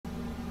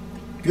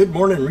Good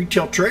morning,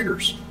 retail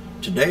traders.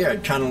 Today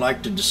I'd kind of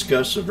like to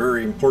discuss a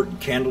very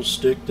important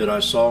candlestick that I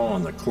saw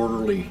on the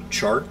quarterly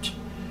chart,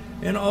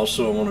 and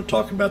also I want to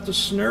talk about the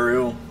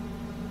scenario,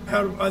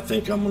 how I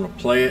think I'm going to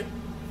play it,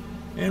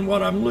 and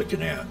what I'm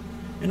looking at.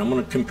 And I'm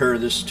going to compare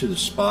this to the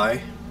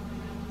SPY.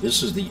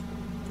 This is the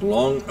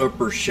long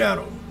upper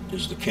shadow,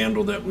 is the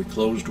candle that we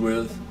closed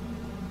with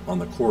on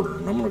the quarter.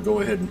 And I'm going to go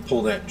ahead and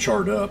pull that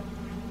chart up.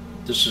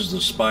 This is the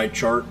SPY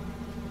chart.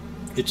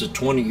 It's a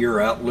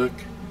 20-year outlook.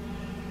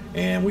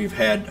 And we've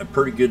had a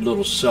pretty good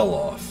little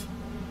sell-off.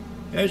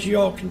 As you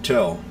all can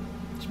tell,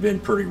 it's been a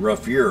pretty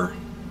rough year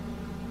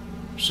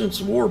since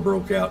the war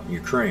broke out in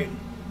Ukraine.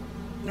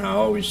 Now, I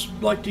always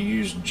like to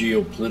use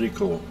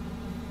geopolitical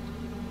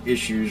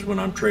issues when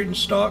I'm trading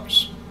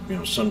stocks. You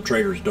know, some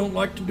traders don't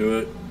like to do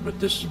it, but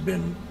this has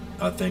been,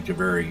 I think, a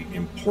very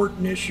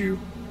important issue,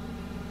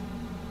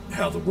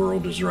 how the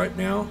world is right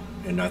now.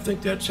 And I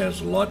think that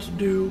has a lot to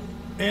do,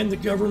 and the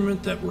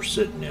government that we're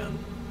sitting in.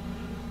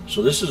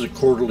 So this is a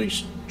quarterly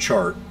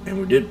chart, and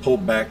we did pull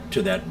back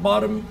to that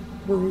bottom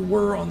where we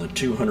were on the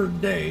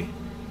 200-day.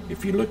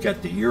 If you look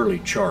at the yearly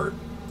chart,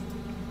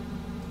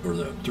 or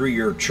the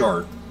 3-year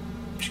chart,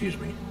 excuse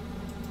me,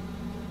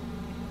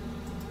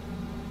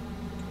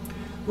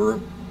 we're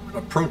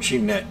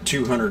approaching that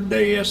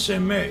 200-day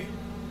SMA.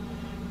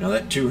 Now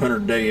that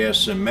 200-day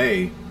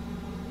SMA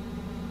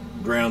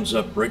grounds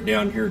up right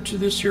down here to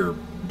this here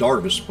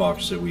Darvis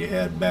box that we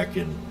had back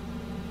in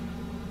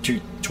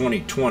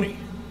 2020.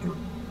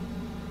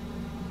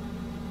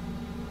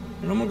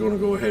 And I'm going to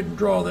go ahead and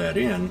draw that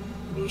in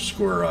with a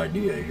square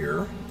idea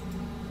here.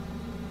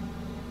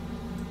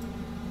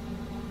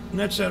 And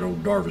that's that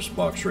old Darvis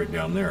box right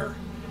down there.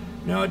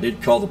 Now I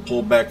did call the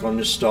pullback on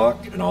this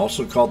stock, and I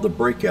also called the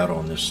breakout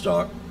on this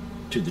stock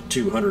to the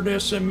 200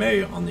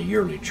 SMA on the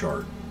yearly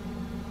chart.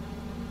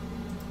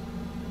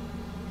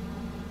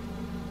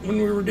 When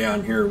we were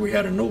down here, we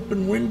had an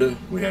open window.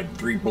 We had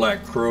 3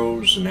 black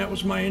crows, and that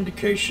was my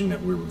indication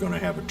that we were going to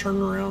have a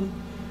turnaround.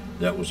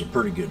 That was a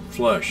pretty good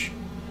flush.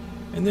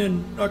 And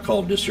then I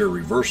called this here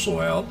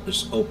reversal out,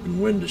 this open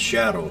window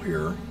shadow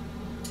here,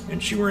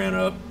 and she ran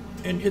up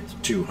and hit the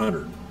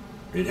 200.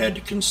 It had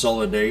to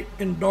consolidate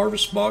in the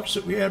Darvis box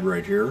that we had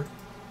right here.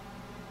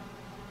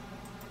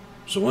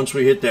 So once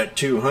we hit that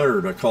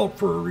 200, I called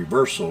for a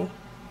reversal.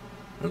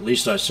 At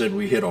least I said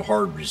we hit a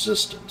hard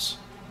resistance,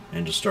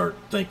 and to start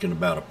thinking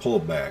about a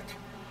pullback.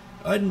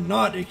 I did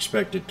not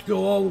expect it to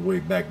go all the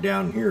way back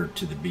down here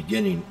to the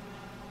beginning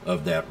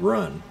of that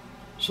run.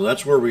 So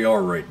that's where we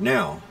are right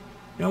now.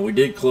 Now we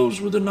did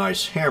close with a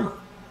nice hammer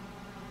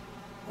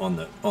on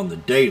the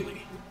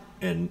daily,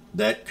 and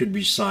that could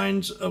be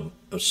signs of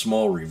a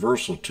small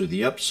reversal to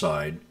the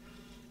upside,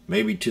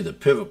 maybe to the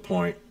pivot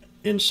point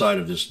inside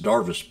of this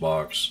Darvis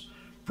box,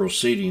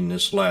 proceeding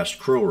this last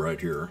crow right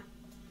here.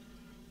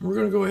 We're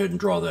going to go ahead and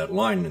draw that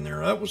line in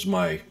there. That was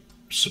my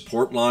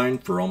support line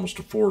for almost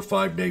a 4 or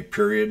 5 day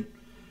period,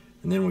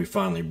 and then we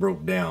finally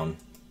broke down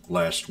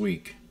last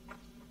week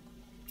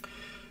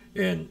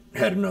and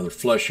had another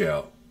flush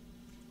out.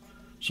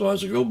 So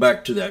as I go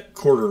back to that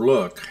quarter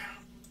look,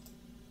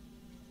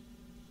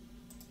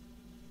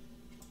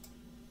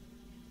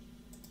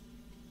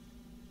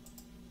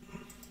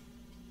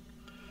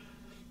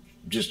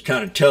 just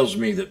kind of tells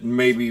me that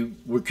maybe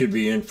we could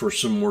be in for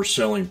some more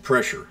selling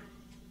pressure.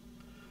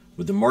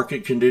 With the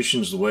market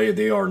conditions the way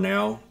they are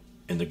now,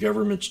 and the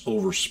government's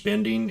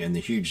overspending and the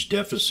huge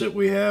deficit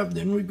we have,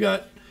 then we've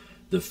got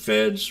the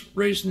Feds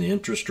raising the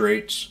interest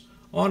rates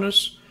on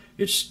us.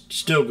 It's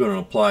still going to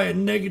apply a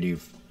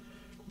negative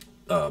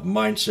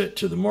mindset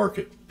to the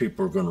market.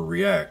 People are going to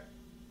react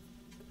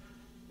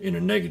in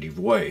a negative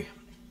way.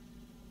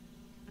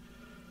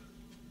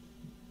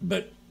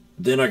 But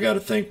then I got to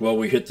think, well,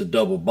 we hit the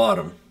double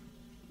bottom.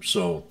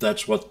 So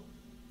that's what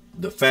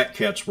the fat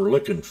cats were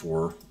looking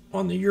for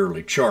on the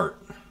yearly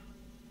chart.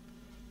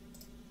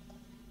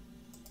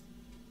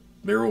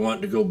 They were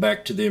wanting to go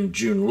back to them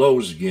June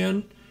lows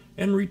again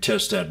and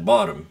retest that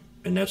bottom.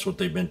 And that's what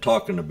they've been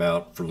talking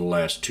about for the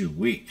last 2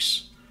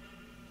 weeks.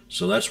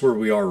 So that's where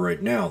we are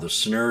right now. The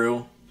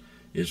scenario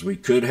is we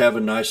could have a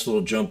nice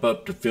little jump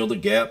up to fill the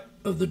gap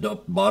of the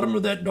bottom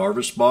of that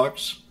Darvis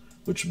box,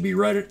 which would be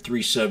right at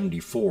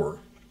 374.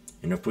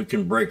 And if we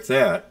can break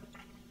that,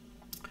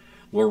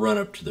 we'll run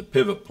up to the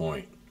pivot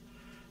point.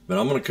 But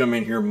I'm going to come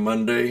in here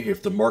Monday.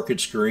 If the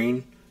market's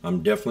green,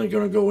 I'm definitely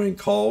going to go in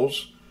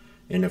calls.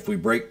 And if we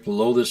break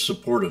below this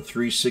support of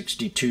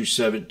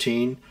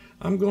 362.17,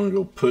 I'm going to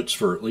go puts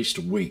for at least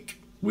a week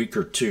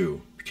or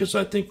two, because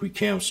I think we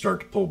can start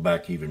to pull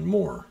back even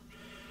more.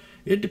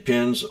 It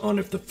depends on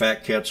if the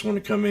fat cats want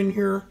to come in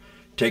here,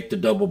 take the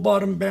double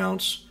bottom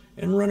bounce,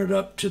 and run it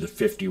up to the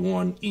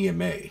 51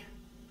 EMA.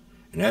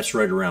 And that's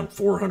right around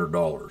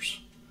 $400.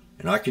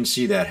 And I can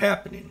see that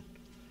happening.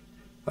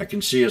 I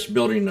can see us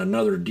building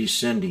another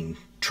descending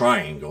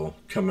triangle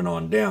coming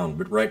on down.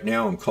 But right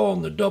now I'm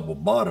calling the double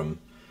bottom,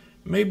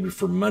 maybe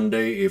for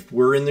Monday, if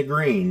we're in the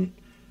green,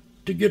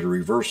 to get a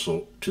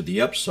reversal to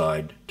the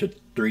upside to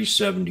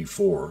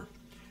 374.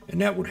 And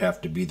that would have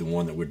to be the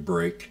one that would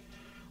break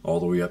all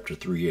the way up to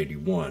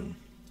 381.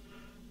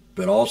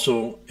 but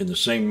also in the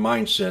same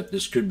mindset,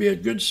 this could be a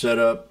good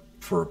setup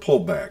for a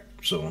pullback.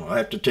 So I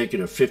have to take it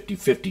a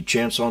 50-50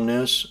 chance on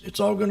this. It's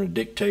all going to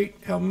dictate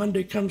how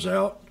Monday comes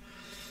out.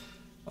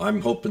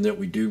 I'm hoping that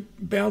we do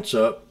bounce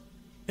up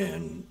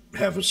and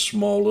have a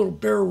small little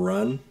bear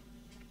run.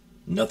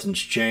 Nothing's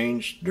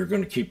changed. They're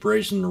going to keep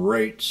raising the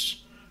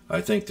rates.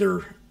 I think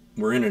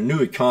we're in a new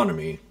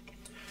economy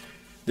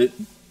that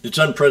it's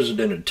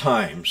unprecedented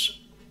times,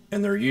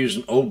 and they're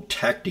using old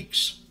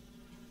tactics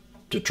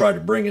to try to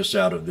bring us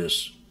out of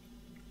this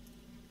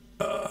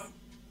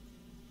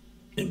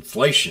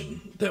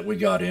inflation that we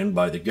got in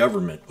by the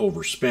government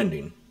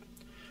overspending.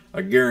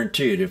 I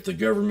guarantee it, if the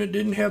government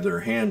didn't have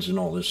their hands in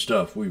all this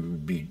stuff, we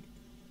would be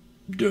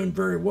doing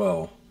very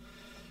well.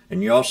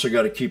 And you also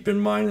got to keep in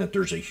mind that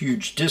there's a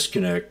huge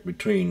disconnect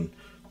between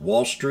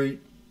Wall Street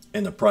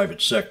and the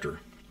private sector.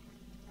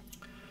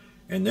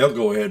 And they'll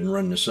go ahead and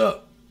run this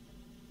up,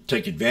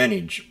 take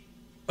advantage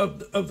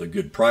of the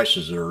good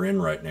prices that are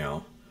in right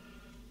now.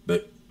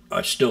 But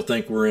I still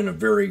think we're in a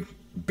very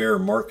bear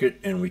market,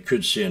 and we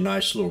could see a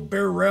nice little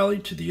bear rally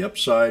to the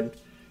upside,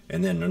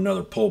 and then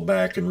another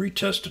pullback and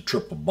retest a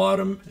triple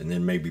bottom, and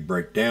then maybe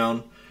break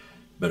down.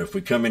 But if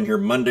we come in here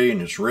Monday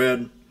and it's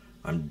red,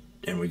 and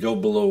we go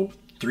below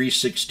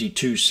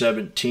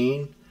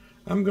 362.17,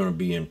 I'm going to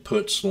be in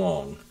puts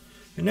long.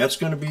 And that's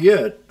going to be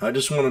it. I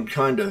just want to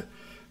kind of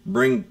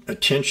bring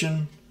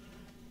attention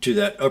to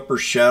that upper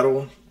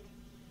shadow,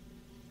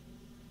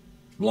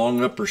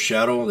 long upper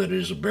shadow that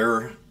is a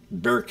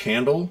bear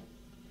candle.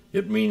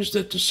 It means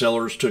that the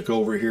sellers took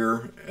over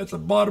here at the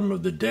bottom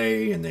of the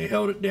day and they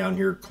held it down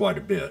here quite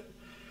a bit.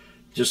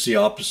 Just the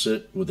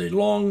opposite with a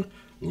long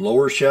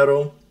lower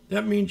shadow,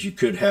 that means you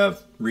could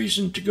have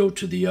reason to go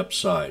to the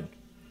upside.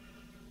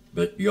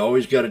 But you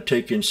always got to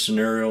take in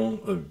scenario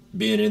of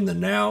being in the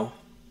now.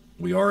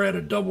 We are at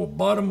a double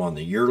bottom on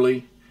the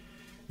yearly,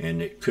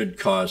 and it could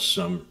cause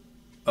some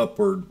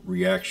upward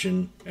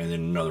reaction and then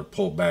another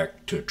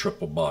pullback to a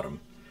triple bottom.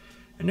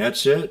 And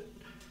that's it.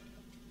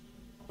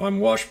 I'm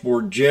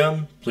Washboard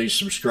Jim. Please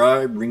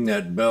subscribe, ring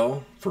that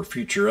bell for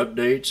future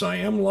updates. I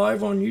am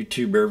live on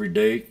YouTube every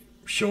day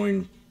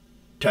showing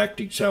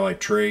tactics, how I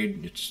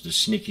trade. It's the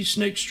sneaky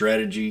snake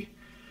strategy.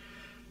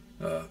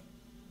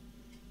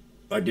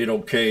 I did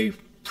okay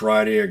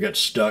Friday. I got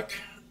stuck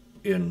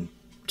in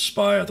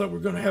SPY. I thought we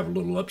were going to have a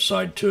little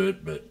upside to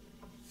it, but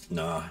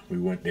nah, we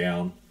went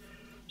down.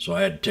 So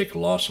I had to take a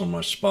loss on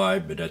my SPY,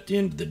 but at the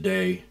end of the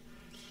day,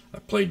 I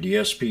played the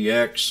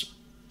SPX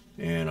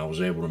and I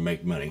was able to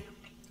make money.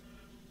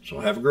 So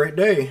have a great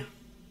day.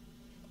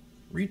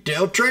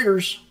 Retail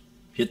traders,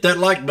 hit that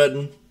like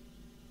button.